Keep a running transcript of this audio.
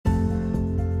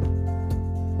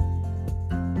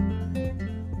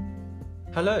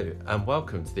Hello and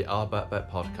welcome to the Our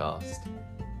Birkbeck podcast.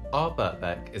 Our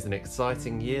Birkbeck is an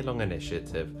exciting year-long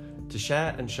initiative to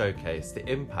share and showcase the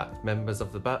impact members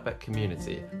of the Birkbeck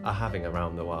community are having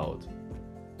around the world.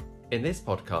 In this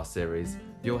podcast series,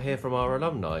 you'll hear from our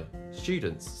alumni,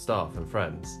 students, staff and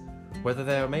friends, whether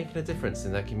they are making a difference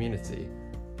in their community,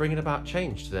 bringing about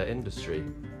change to their industry,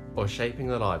 or shaping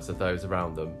the lives of those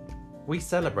around them. We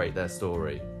celebrate their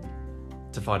story.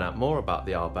 To find out more about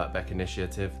the Our Birkbeck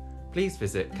initiative, please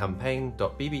visit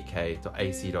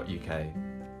campaign.bbk.ac.uk.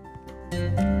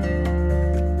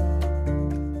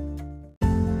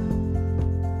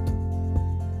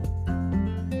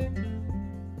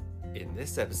 In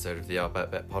this episode of the Our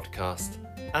Birkbeck podcast,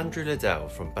 Andrew Liddell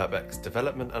from Birkbeck's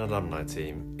Development and Alumni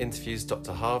team interviews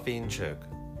Dr Harveen Chugh.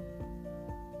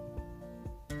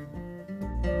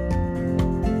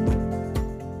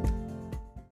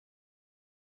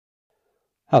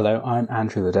 Hello, I'm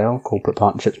Andrew Liddell, Corporate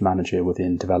Partnerships Manager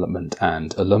within Development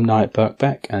and Alumni at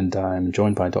Birkbeck, and I'm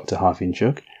joined by Dr Harveen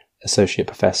Chugh, Associate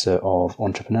Professor of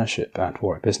Entrepreneurship at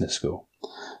Warwick Business School.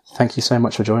 Thank you so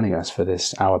much for joining us for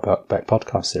this Our Birkbeck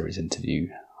podcast series interview.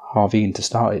 Harveen, to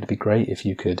start, it'd be great if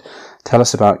you could tell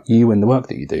us about you and the work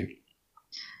that you do.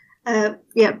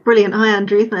 Brilliant. Hi,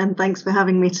 Andrew, and thanks for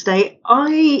having me today.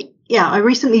 I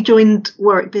recently joined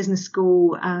Warwick Business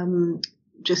School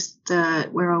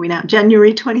where are we now?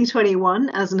 January 2021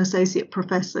 as an associate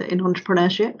professor in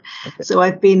entrepreneurship. Okay. So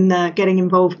I've been getting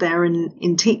involved there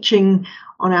in teaching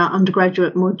on our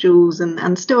undergraduate modules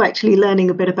and still actually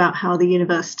learning a bit about how the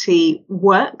university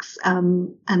works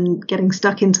and getting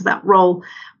stuck into that role.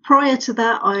 Prior to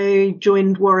that, I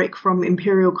joined Warwick from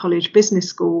Imperial College Business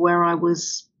School, where I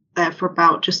was there for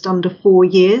about just under 4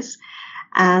 years,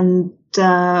 and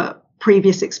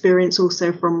previous experience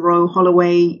also from Royal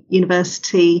Holloway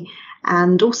University,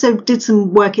 and also did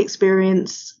some work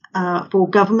experience for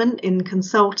government in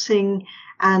consulting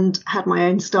and had my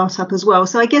own startup as well.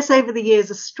 So I guess over the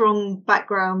years, a strong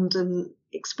background and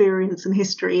experience and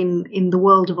history in the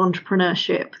world of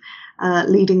entrepreneurship,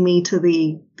 leading me to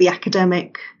the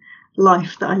academic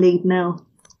life that I lead now.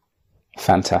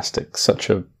 Fantastic.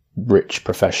 Such a rich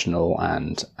professional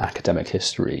and academic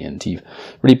history, and you've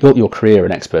really built your career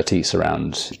and expertise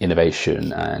around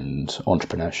innovation and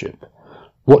entrepreneurship.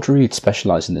 What drew you to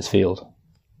specialise in this field?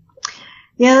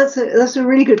 Yeah, that's a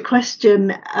really good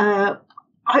question. I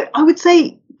would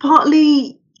say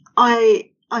partly I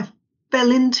fell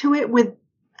into it with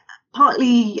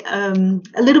partly a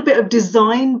little bit of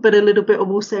design, but a little bit of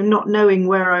also not knowing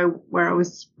where I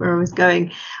was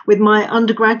going. With my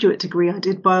undergraduate degree, I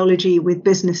did biology with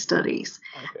business studies,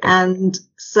 okay. And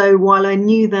so while I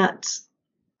knew that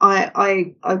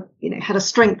I had a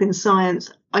strength in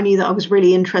science, I knew that I was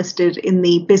really interested in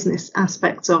the business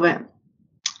aspects of it,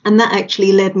 and that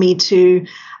actually led me to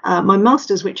my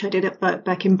master's, which I did at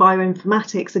Birkbeck in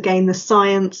Bioinformatics. Again, the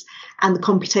science and the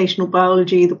computational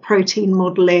biology, the protein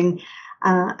modelling,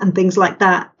 and things like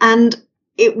that. And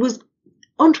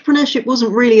entrepreneurship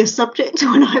wasn't really a subject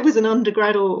when I was an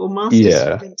undergrad or master's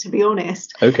student, to be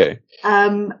honest. Okay.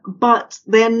 But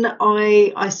then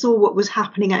I saw what was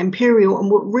happening at Imperial,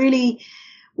 and what really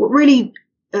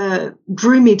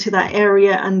drew me to that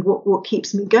area, and what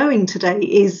keeps me going today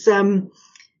is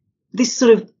this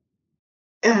sort of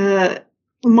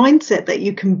mindset that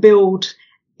you can build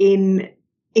in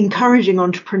encouraging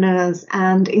entrepreneurs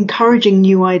and encouraging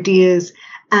new ideas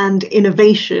and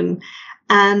innovation.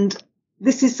 And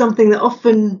this is something that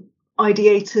often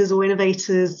ideators or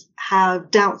innovators have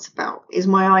doubts about. Is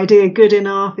my idea good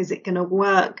enough? Is it going to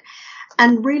work?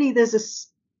 And really there's a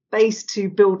space to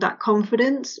build that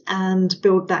confidence and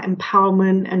build that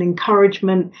empowerment and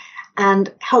encouragement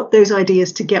and help those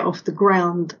ideas to get off the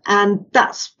ground. And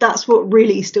that's what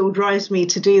really still drives me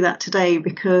to do that today,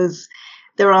 because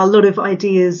there are a lot of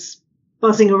ideas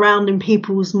buzzing around in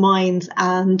people's minds,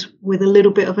 and with a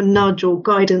little bit of a nudge or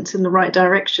guidance in the right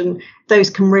direction, those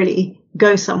can really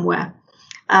go somewhere.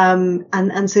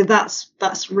 And so that's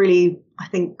really, I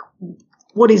think,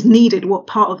 what is needed, what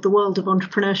part of the world of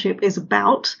entrepreneurship is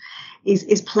about,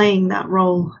 is playing that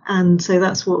role. And so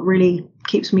that's what really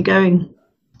keeps me going.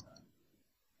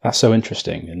 That's so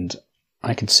interesting, and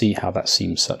I can see how that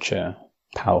seems such a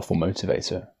powerful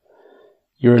motivator.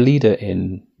 You're a leader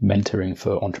in mentoring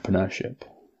for entrepreneurship.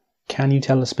 Can you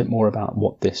tell us a bit more about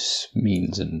what this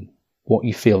means and what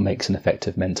you feel makes an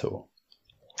effective mentor?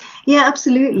 Yeah,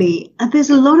 absolutely.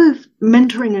 There's a lot of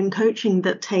mentoring and coaching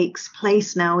that takes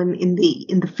place now in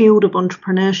the field of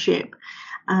entrepreneurship.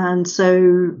 And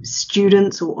so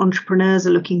students or entrepreneurs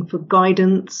are looking for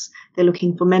guidance, they're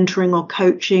looking for mentoring or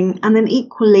coaching, and then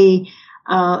equally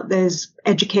there's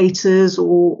educators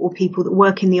or people that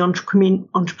work in the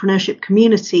entrepreneurship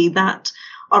community that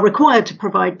are required to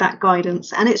provide that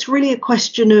guidance. And it's really a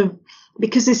question of,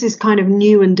 because this is kind of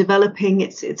new and developing,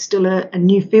 it's still a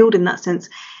new field in that sense.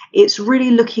 It's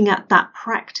really looking at that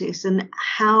practice and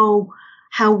how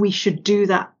we should do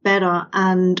that better,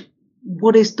 and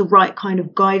what is the right kind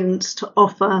of guidance to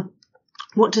offer.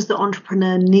 What does the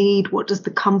entrepreneur need? What does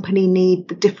the company need?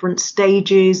 The different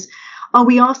stages. Are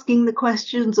we asking the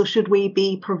questions, or should we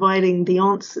be providing the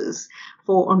answers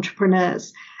for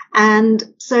entrepreneurs? And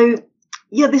so,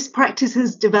 yeah, this practice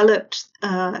has developed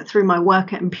through my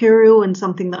work at Imperial, and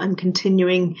something that I'm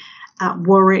continuing at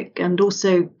Warwick, and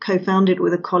also co-founded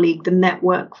with a colleague the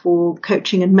Network for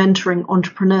Coaching and Mentoring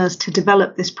Entrepreneurs to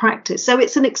develop this practice. So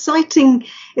it's an exciting,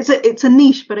 it's a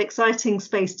niche but exciting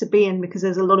space to be in, because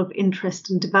there's a lot of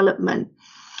interest and development.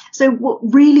 So what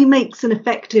really makes an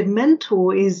effective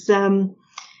mentor is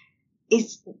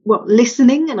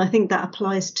listening, and I think that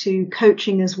applies to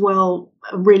coaching as well.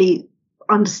 Really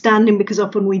understanding, because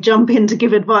often we jump in to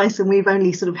give advice and we've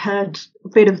only sort of heard a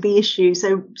bit of the issue.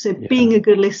 So being a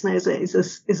good listener is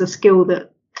a skill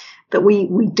that we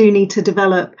do need to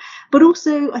develop. But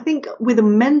also, I think with a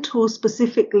mentor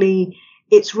specifically,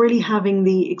 it's really having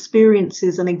the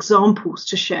experiences and examples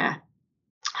to share,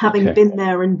 having been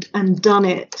there and done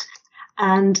it,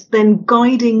 and then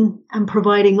guiding and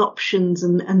providing options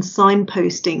and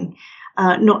signposting,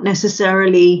 not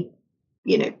necessarily,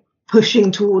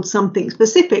 pushing towards something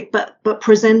specific, but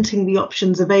presenting the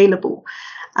options available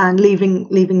and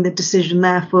leaving the decision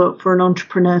there for an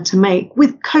entrepreneur to make.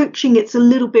 With coaching, it's a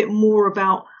little bit more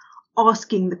about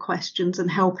asking the questions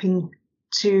and helping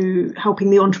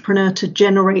the entrepreneur to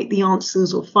generate the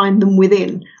answers or find them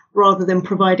within, rather than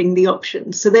providing the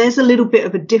options. So there's a little bit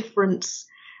of a difference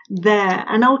there.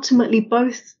 And ultimately,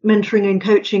 both mentoring and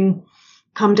coaching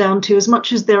come down to, as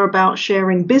much as they're about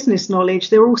sharing business knowledge,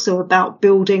 they're also about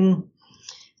building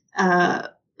the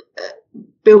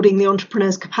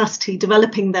entrepreneur's capacity,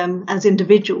 developing them as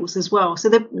individuals as well. So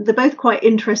they're both quite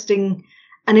interesting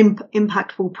and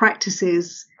impactful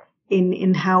practices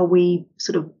in how we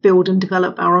sort of build and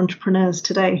develop our entrepreneurs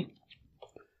today.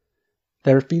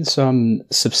 There have been some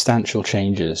substantial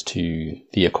changes to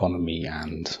the economy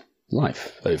and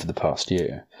life over the past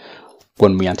year.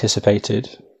 One we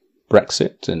anticipated,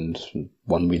 Brexit, and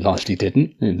one we largely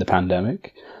didn't in the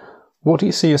pandemic. What do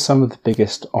you see as some of the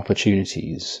biggest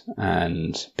opportunities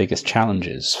and biggest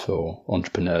challenges for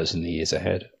entrepreneurs in the years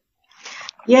ahead?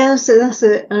 Yeah, so that's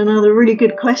another really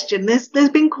good question. There's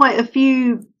been quite a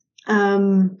few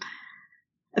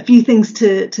things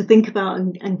to think about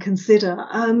and consider.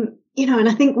 And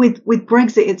I think with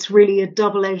Brexit, it's really a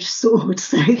double-edged sword.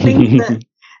 So I think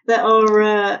that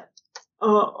our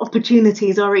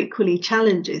opportunities are equally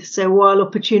challenges. So while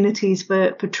opportunities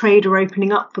for trade are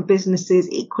opening up for businesses,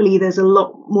 equally there's a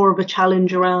lot more of a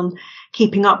challenge around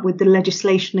keeping up with the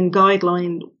legislation and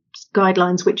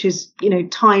guidelines, which is,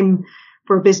 time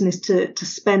for a business to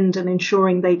spend and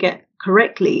ensuring they get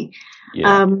correctly.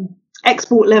 Yeah.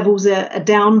 Export levels are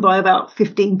down by about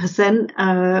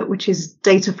 15%, which is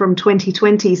data from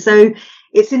 2020. So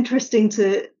it's interesting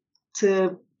to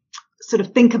sort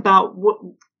of think about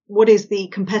what is the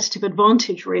competitive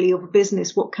advantage really of a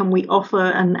business? What can we offer,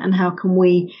 and how can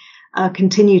we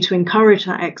continue to encourage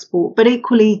that export? But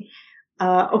equally,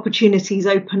 opportunities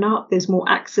open up. There's more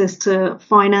access to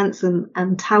finance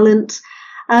and talent.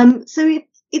 So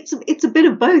it's a bit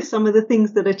of both. Some of the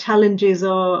things that are challenges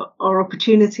are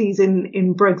opportunities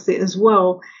in Brexit as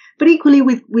well. But equally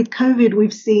with COVID,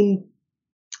 we've seen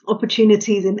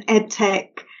opportunities in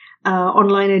edtech,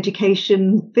 online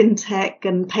education, fintech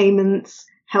and payments,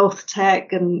 health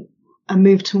tech, and a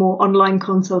move to more online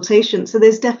consultation. So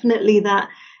there's definitely that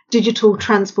digital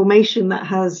transformation that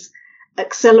has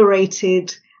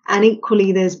accelerated, and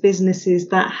equally there's businesses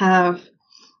that have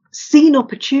seen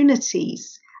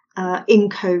opportunities in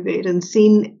COVID and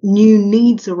seen new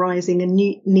needs arising and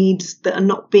new needs that are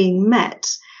not being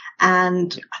met.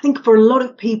 And I think for a lot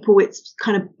of people, it's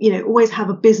kind of, always have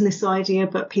a business idea,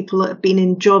 but people that have been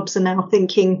in jobs are now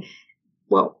thinking,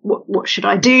 well, what should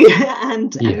I do?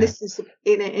 And this is,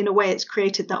 in a way, it's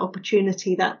created that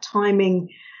opportunity, that timing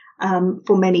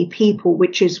for many people,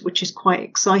 which is quite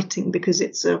exciting, because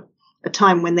it's a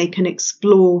time when they can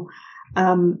explore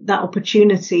that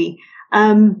opportunity.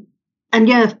 And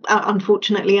yeah,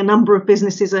 unfortunately, a number of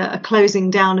businesses are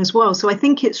closing down as well. So I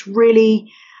think it's really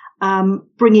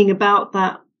bringing about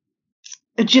that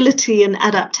agility and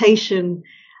adaptation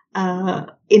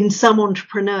in some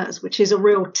entrepreneurs, which is a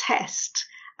real test,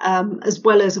 as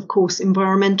well as, of course,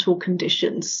 environmental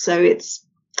conditions. So it's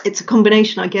a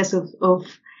combination, I guess, of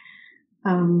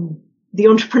the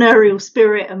entrepreneurial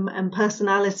spirit and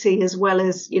personality, as well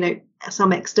as,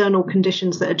 some external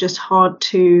conditions that are just hard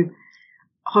to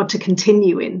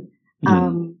continue in.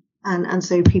 And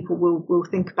so people will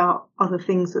think about other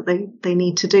things that they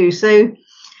need to do. So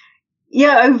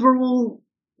yeah, overall,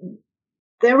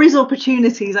 there is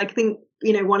opportunities. I think,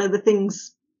 one of the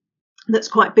things that's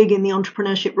quite big in the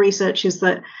entrepreneurship research is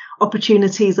that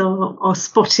opportunities are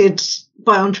spotted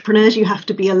by entrepreneurs. You have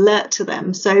to be alert to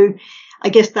them. So I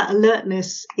guess that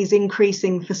alertness is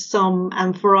increasing for some,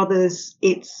 and for others,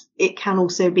 it can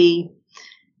also be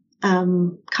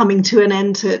coming to an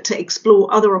end to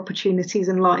explore other opportunities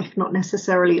in life, not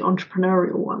necessarily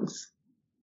entrepreneurial ones.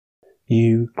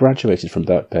 You graduated from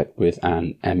Birkbeck with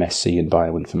an MSc in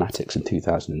Bioinformatics in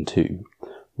 2002.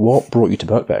 What brought you to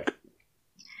Birkbeck?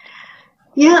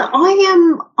 Yeah,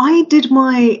 I did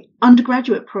my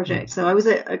undergraduate project. So I was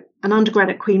an undergrad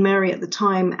at Queen Mary at the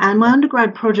time, and my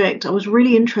undergrad project, I was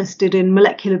really interested in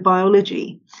molecular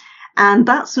biology. And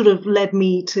that sort of led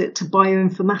me to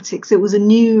bioinformatics. It was a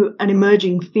new and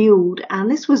emerging field.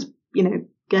 And this was,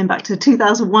 going back to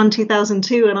 2001,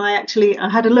 2002. And I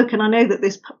had a look, and I know that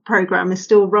this program is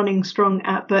still running strong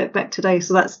at Birkbeck today.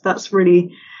 So that's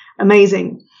really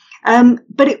amazing.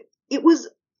 But it was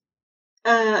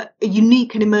a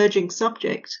unique and emerging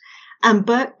subject, and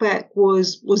Birkbeck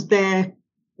was there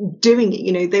doing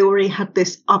it. They already had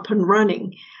this up and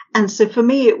running. And so for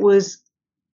me, it was,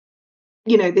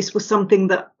 this was something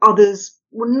that others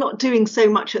were not doing so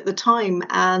much at the time,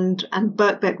 and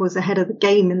Birkbeck was ahead of the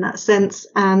game in that sense.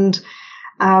 And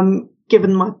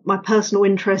given my personal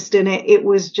interest in it, it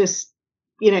was just,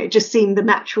 it just seemed the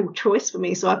natural choice for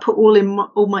me. So I put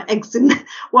all my eggs in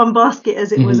one basket,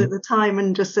 as it was at the time,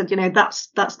 and just said, that's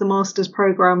the master's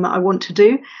program that I want to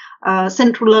do.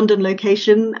 Central London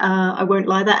location. I won't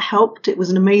lie, that helped. It was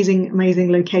an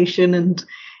amazing location, and,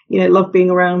 loved being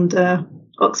around,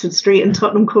 Oxford Street and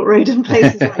Tottenham Court Road and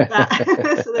places like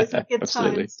that. So those were good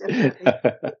times,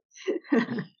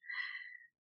 definitely.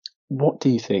 What do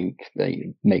you think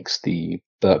makes the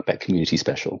Birkbeck community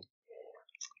special?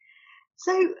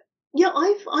 So yeah,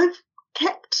 I've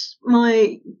kept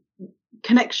my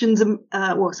connections, some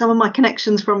of my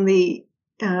connections from the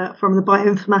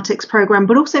bioinformatics program,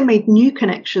 but also made new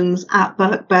connections at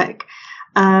Birkbeck.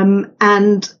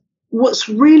 And what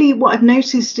I've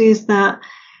noticed is that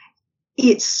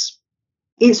it's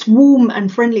warm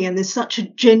and friendly, and there's such a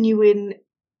genuine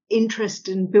interest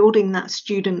in building that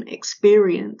student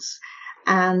experience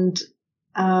and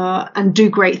do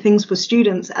great things for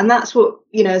students. And that's what,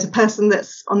 as a person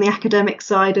that's on the academic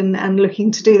side and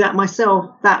looking to do that myself,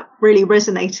 that really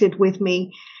resonated with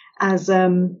me as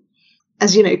kind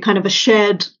of a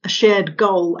shared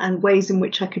goal and ways in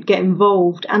which I could get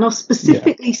involved. And I've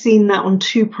specifically seen that on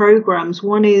two programs.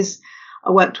 One is I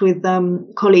worked with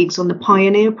colleagues on the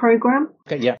Pioneer program.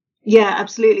 Okay, yeah. Yeah,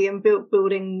 absolutely. And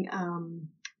building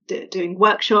doing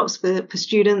workshops for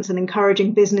students and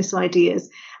encouraging business ideas.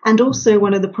 And also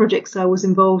one of the projects I was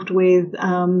involved with,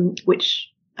 which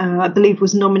I believe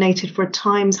was nominated for a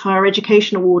Times Higher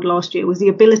Education Award last year, was the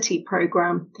Ability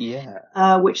Programme,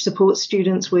 which supports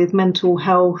students with mental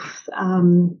health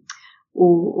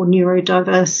or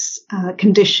neurodiverse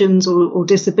conditions or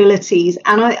disabilities.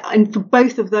 And for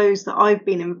both of those that I've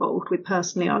been involved with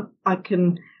personally, I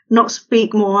can not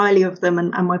speak more highly of them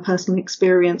and my personal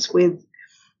experience with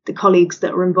the colleagues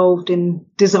that are involved in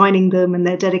designing them and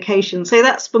their dedication. So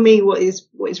that's for me what is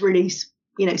really,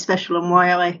 special, and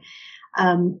why I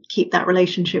keep that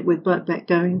relationship with Birkbeck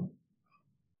going.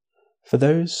 For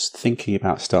those thinking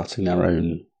about starting their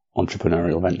own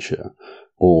entrepreneurial venture,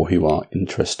 or who are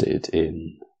interested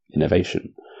in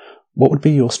innovation, what would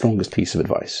be your strongest piece of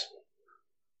advice?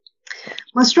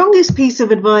 My strongest piece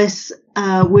of advice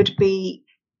would be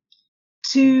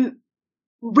to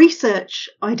research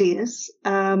ideas.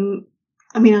 I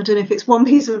don't know if it's one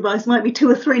piece of advice, it might be two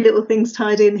or three little things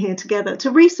tied in here together. To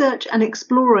research and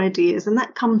explore ideas, and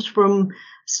that comes from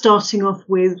starting off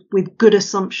with good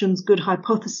assumptions, good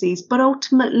hypotheses, but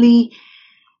ultimately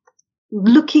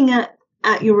looking at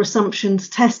your assumptions,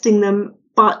 testing them,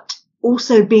 but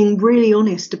also being really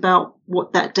honest about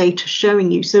what that data is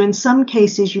showing you. So in some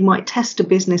cases, you might test a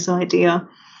business idea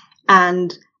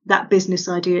and that business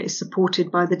idea is supported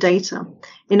by the data.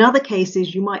 In other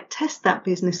cases, you might test that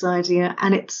business idea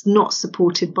and it's not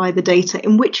supported by the data,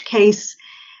 in which case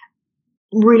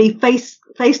really face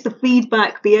the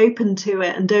feedback, be open to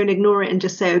it, and don't ignore it and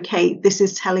just say, okay, this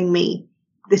is telling me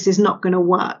this is not going to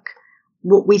work.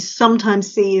 What we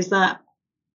sometimes see is that,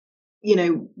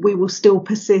 we will still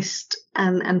persist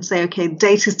and say, okay,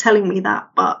 data's telling me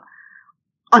that, but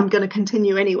I'm going to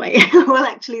continue anyway. Well,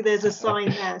 actually, there's a sign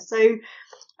there. So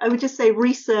I would just say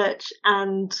research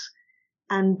and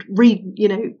read,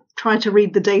 try to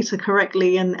read the data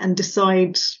correctly and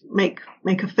decide, make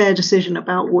a fair decision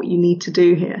about what you need to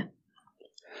do here.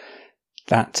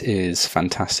 That is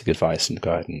fantastic advice and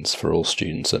guidance for all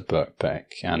students at Birkbeck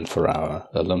and for our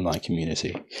alumni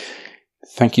community.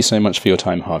 Thank you so much for your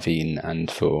time, Harveen, and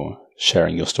for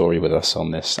sharing your story with us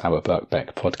on this Our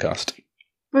Birkbeck podcast.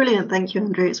 Brilliant. Thank you,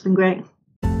 Andrew. It's been great.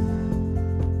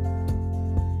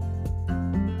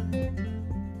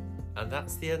 And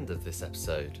that's the end of this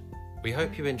episode. We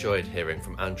hope you enjoyed hearing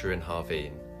from Andrew and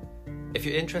Harveen. If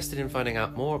you're interested in finding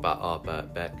out more about our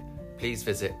Birkbeck, please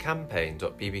visit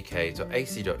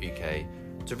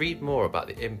campaign.bbk.ac.uk to read more about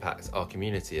the impact our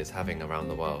community is having around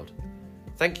the world.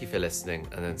 Thank you for listening,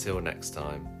 and until next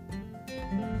time.